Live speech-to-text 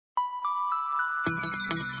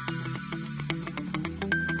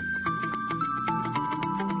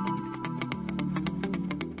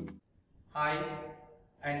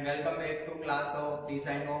and welcome back to class of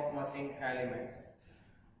Design of Machine Elements.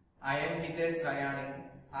 I am Hitesh Raiyani,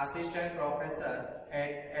 Assistant Professor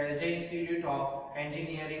at LJ Institute of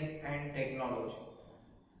Engineering and Technology.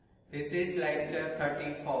 This is lecture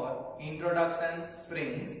 34, Introduction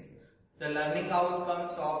Springs. The learning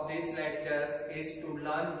outcomes of these lectures is to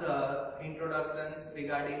learn the introductions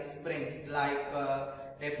regarding springs like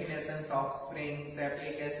definitions of springs,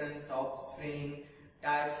 applications of spring,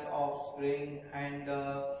 types of spring, and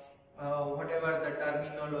whatever the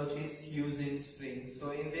terminologies used in spring. So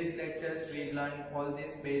in these lectures we learn all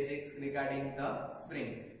these basics regarding the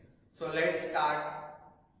spring. So let's start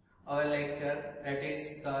our lecture, that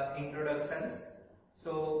is the introductions.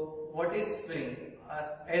 So what is spring?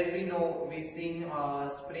 As we know, we seen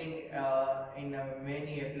spring in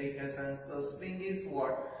many applications. So spring is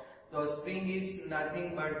what? The spring is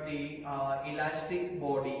nothing but the elastic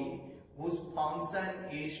body whose function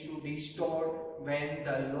is to distort when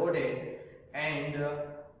the loaded and to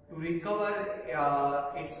recover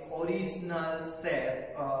its original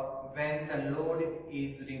shape when the load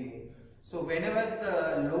is removed. So whenever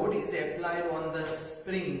the load is applied on the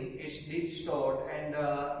spring, it's distort, and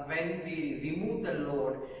when we remove the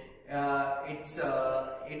load, it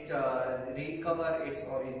recover its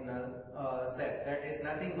original shape. That is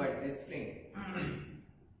nothing but the spring.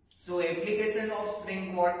 So application of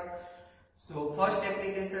spring what? So first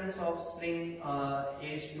applications of spring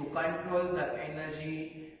is to control the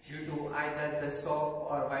energy due to either the shock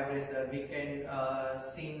or vibration. We can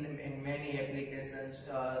see in many applications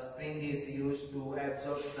spring is used to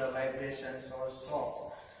absorb the vibrations or shocks.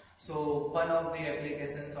 So one of the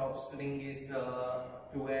applications of spring is to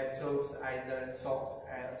absorb either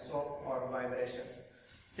shock or vibrations.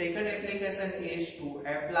 Second application is to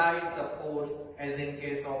apply the force, as in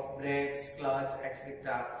case of brakes, clutch,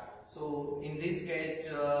 etc. So in this case,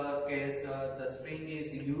 the spring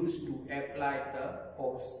is used to apply the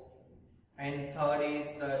force. And third is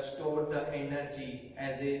the store the energy,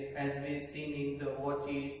 as we seen in the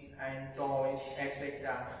watches and toys,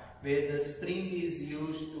 etc., where the spring is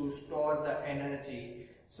used to store the energy.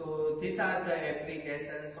 So these are the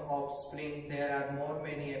applications of spring. There are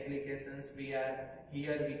many applications.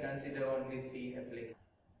 Here we consider only 3 applications.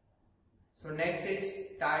 So next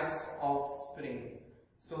is types of springs.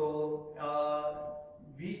 So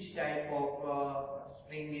which type of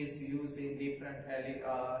spring is used in different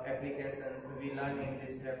applications we learn in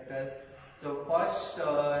this chapter. So first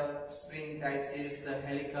spring types is the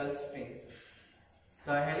helical springs.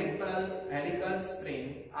 The helical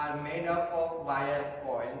spring are made up of wire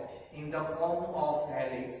coil in the form of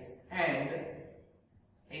helix and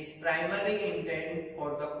is primarily intended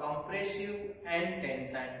for the compressive and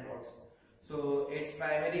tensile loads. So its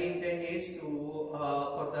primary intent is to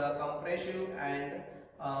for the compressive and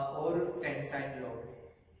or tensile load.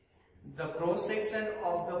 The cross section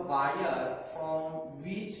of the wire from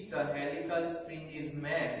which the helical spring is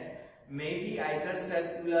made may be either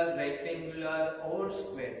circular, rectangular, or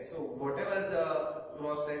square. So whatever the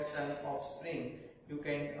cross section of spring, you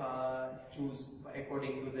can choose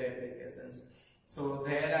according to the applications. So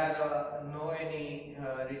there are no any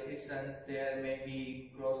restrictions. There may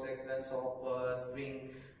be cross sections of spring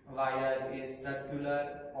wire is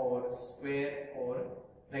circular or square or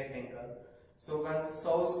rectangle. So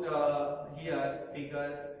shows here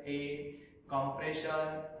figures a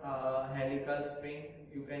compression helical spring.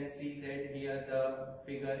 You can see that here the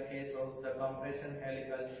figure A shows the compression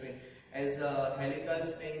helical spring. As a helical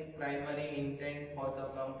spring primary intent for the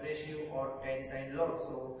compressive or tensile load.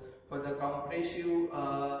 So for the compressive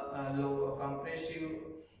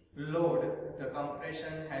load, the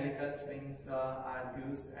compression helical springs are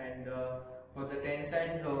used, and for the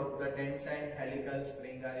tensile load, the tensile helical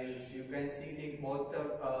spring are used. You can see both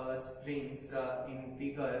the springs in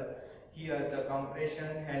figure. Here the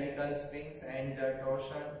compression helical springs and the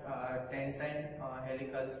torsion tensile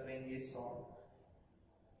helical spring is shown.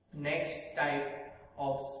 Next type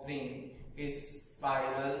of spring is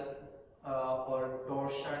spiral or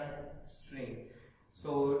torsion spring.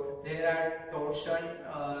 So there are torsion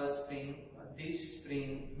spring. This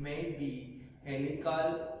spring may be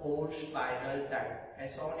helical or spiral type.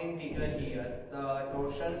 As shown in figure here, the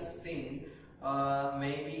torsion spring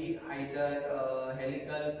may be either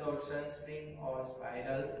helical torsion spring or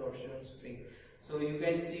spiral torsion spring. So you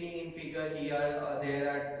can see in figure here there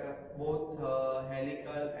are both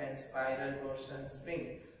helical and spiral torsion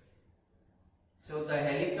spring. So the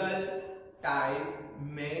helical type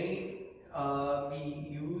may be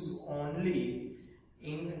used only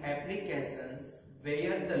in applications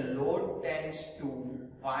where the load tends to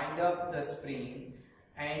wind up the spring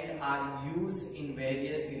and are used in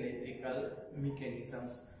various electrical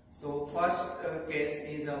mechanisms. So first case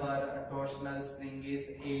is our torsional spring is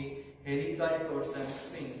a helical torsion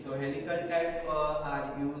spring. So helical type are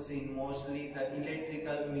used in mostly the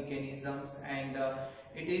electrical mechanisms, and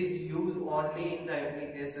it is used only in the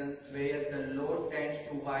applications where the load tends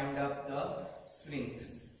to wind up the springs.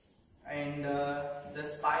 And the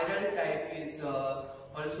spiral type is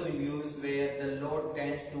also used where the load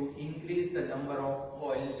tends to increase the number of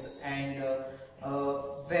coils, and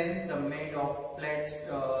when the made of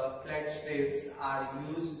flat strips are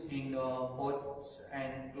used in boats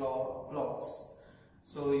and clocks.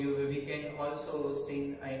 So we can also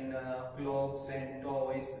see in clocks and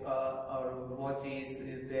toys or watches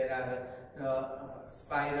there are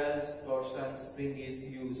spirals torsion spring is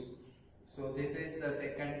used. So this is the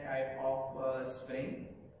second type of spring.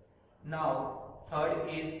 Now third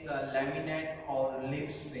is the laminate or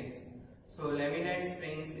leaf springs. So laminate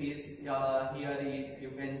springs is here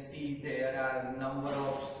you can see there are number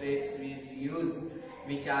of strips is used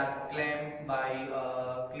which are clamped by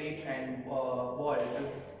clip and bolt.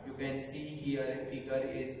 You can see here figure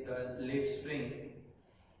is the leaf spring.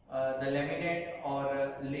 The laminate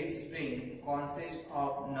or leaf spring consists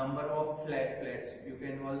of number of flat plates. You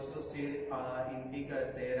can also see in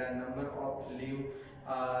figures there are number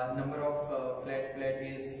of flat plate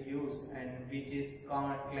is used, and which is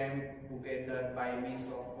clamped together by means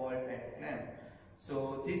of bolt and clamp.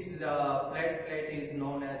 So this flat plate is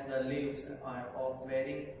known as the leaves of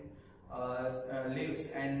varying leaves,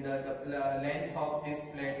 and the length of this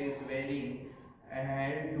plate is varying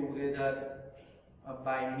held together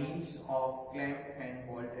by means of clamp and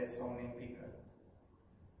bolt as shown in figure.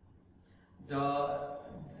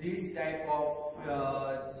 This type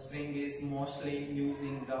of spring is mostly used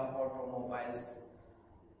in the automobiles.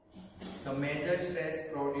 The major stress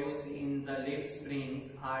produced in the leaf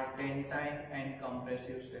springs are tensile and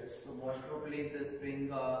compressive stress. So most probably the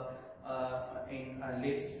spring in a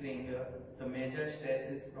leaf spring, the major stress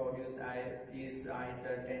is produced is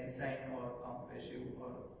either tensile or compressive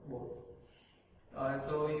or both.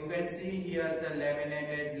 So you can see here the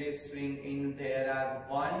laminated leaf spring. In there are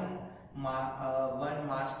one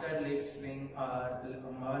master leaf spring,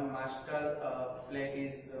 one master plate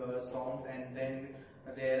is shown, and then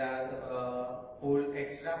there are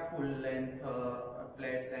extra full length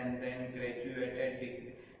plates, and then graduated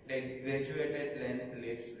length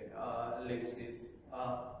leaves is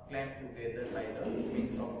clamped together by the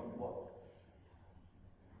means of bolt.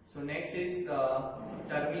 So next is the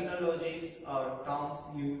terminologies or terms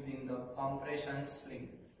used in the compression spring.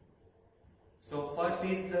 So first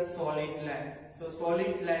is the solid length. So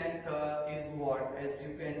solid length is what? As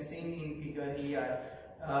you can see in figure here,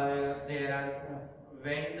 there are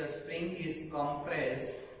when the spring is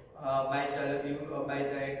compressed by the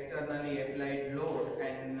externally applied load,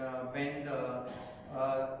 and when the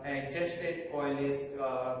adjusted coil is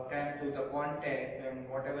come to the contact, and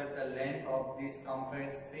whatever the length of this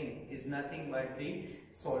compressed spring is nothing but the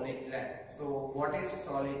solid length. So what is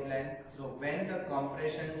solid length? So when the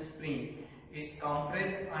compression spring is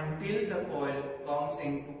compressed until the coil comes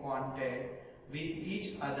into contact with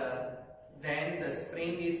each other, then the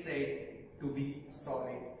spring is said to be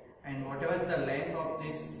solid, and whatever the length of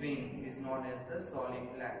this spring is known as the solid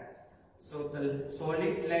length. So the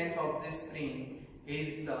solid length of this spring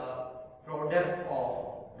is the product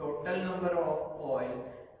of total number of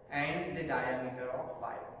coil and the diameter of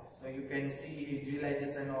pipe. So you can see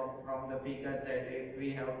visualization from the figure that if we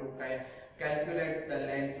have to calculate the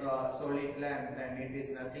length solid length, then it is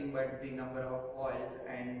nothing but the number of coils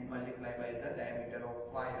and multiply by the diameter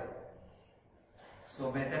of wire.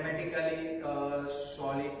 So mathematically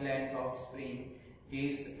solid length of spring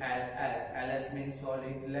is LS means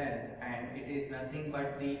solid length, and it is nothing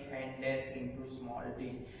but the n dash into small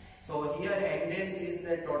d. So here n dash is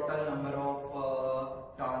the total number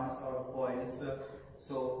of turns or coils.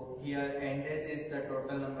 So here n dash is the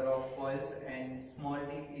total number of coils, and small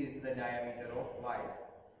d is the diameter of wire.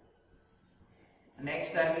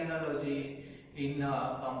 Next terminology in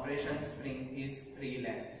compression spring is free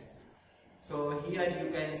length. So here you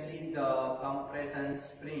can see the compression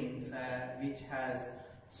springs which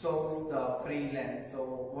shows the free length. So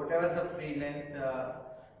whatever the free length,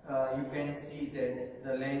 you can see that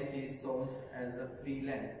the length is shown as a free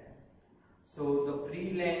length. So the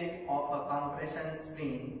free length of a compression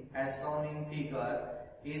spring as shown in figure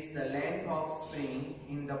is the length of spring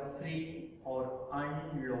in the free or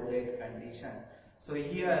unloaded condition. So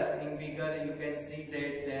here in figure you can see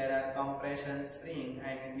that there are compression spring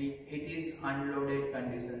and it is unloaded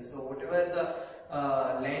condition. So whatever the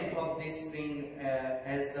length of this spring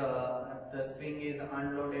as the spring is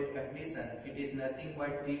unloaded condition, it is nothing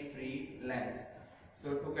but the free length.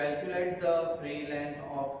 So to calculate the free length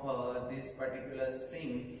of this particular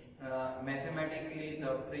spring, mathematically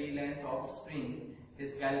the free length of spring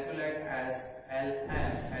is calculated as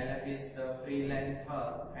LF. LF is the free length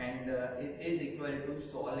and it is equal to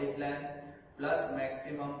solid length plus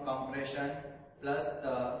maximum compression plus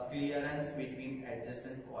the clearance between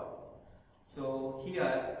adjacent coil. So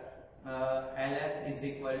here LF is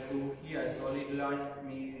equal to, here solid length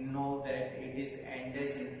we know that it is n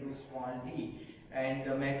dash into small d, and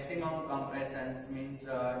the maximum compressions means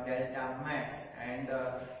delta max, and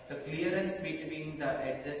the clearance between the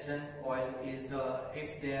adjacent coil is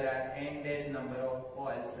if there are n dash number of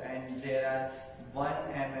coils and there are 1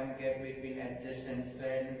 mm gap between adjacent,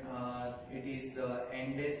 then it is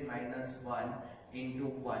n dash minus 1 into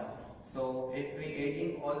 1. So if we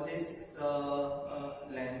adding all this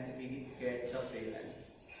length, we get the free length.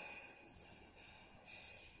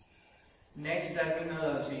 Next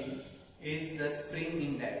terminology is the spring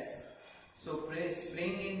index. So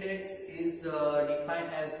spring index is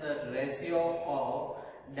defined as the ratio of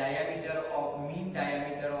mean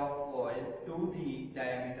diameter of coil to the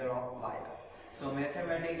diameter of wire. So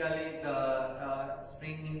mathematically the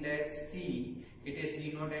spring index C, it is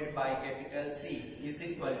denoted by capital C, is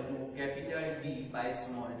equal to capital D by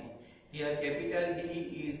small d. Here capital D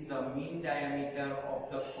is the mean diameter of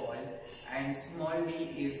the coil and small d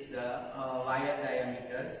is the wire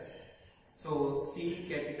diameters. So C,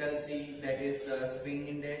 capital C, that is spring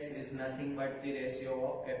index, is nothing but the ratio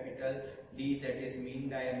of capital D, that is mean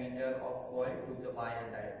diameter of coil to the wire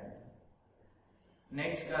diameter.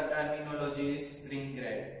 Next terminology is spring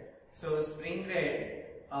rate. So spring rate,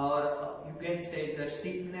 or you can say the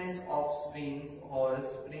stiffness of springs or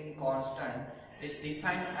spring constant, is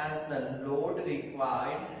defined as the load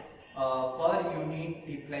required per unit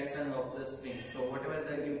deflection of the spring. So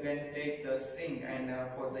whatever you can take the spring and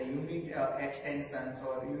for the unit extensions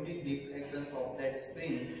or unit deflections of that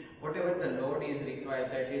spring, whatever the load is required,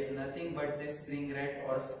 that is nothing but this spring rate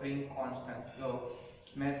or spring constant. So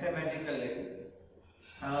mathematically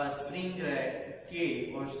spring rate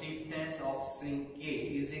K or stiffness of spring K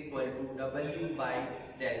is equal to W by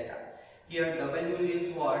delta. Here W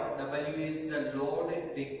is what? W is the load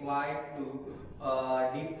required to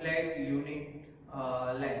deflect unit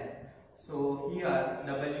length. So here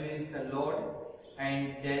W is the load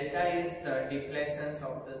and delta is the deflections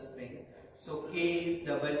of the spring. So K is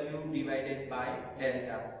W divided by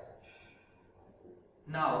delta.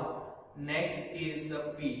 Now next is the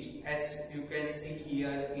pitch. As you can see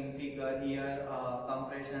here in figure, here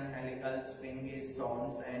compression helical spring is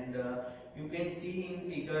shown, and you can see in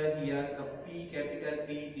figure here the P, capital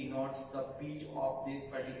P, denotes the pitch of this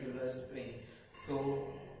particular spring. So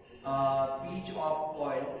pitch of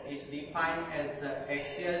coil is defined as the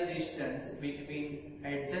axial distance between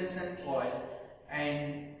adjacent coil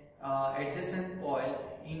and adjacent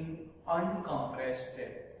coil in uncompressed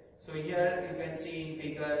state. So here you can see in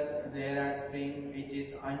figure there are spring which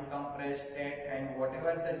is uncompressed state, and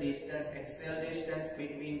whatever the distance, axial distance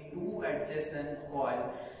between two adjacent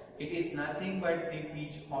coil, it is nothing but the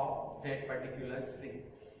pitch of that particular spring.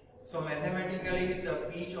 So mathematically the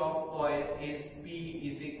pitch of coil is P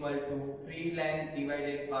is equal to free length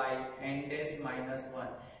divided by n dash minus 1.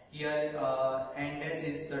 Here n dash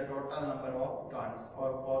is the total number of turns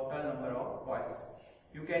or total number of coils.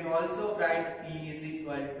 You can also write P is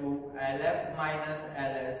equal to LF minus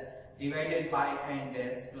LS divided by n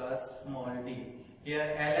dash plus small d.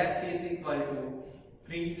 Here LF is equal to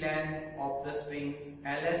free length of the springs,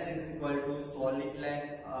 LS is equal to solid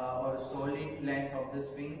length or solid length of the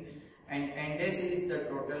spring, and n dash is the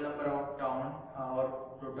total number of turn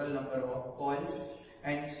or total number of coils,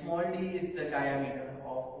 and small d is the diameter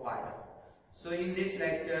of wire. So in these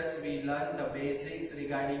lectures we learn the basics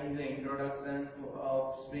regarding the introductions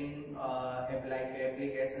of spring, like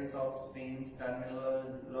applications of springs,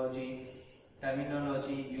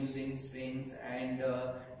 terminology using springs, and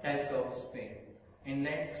types of spring. In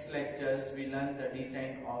next lectures we learn the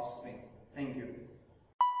design of spring. Thank you.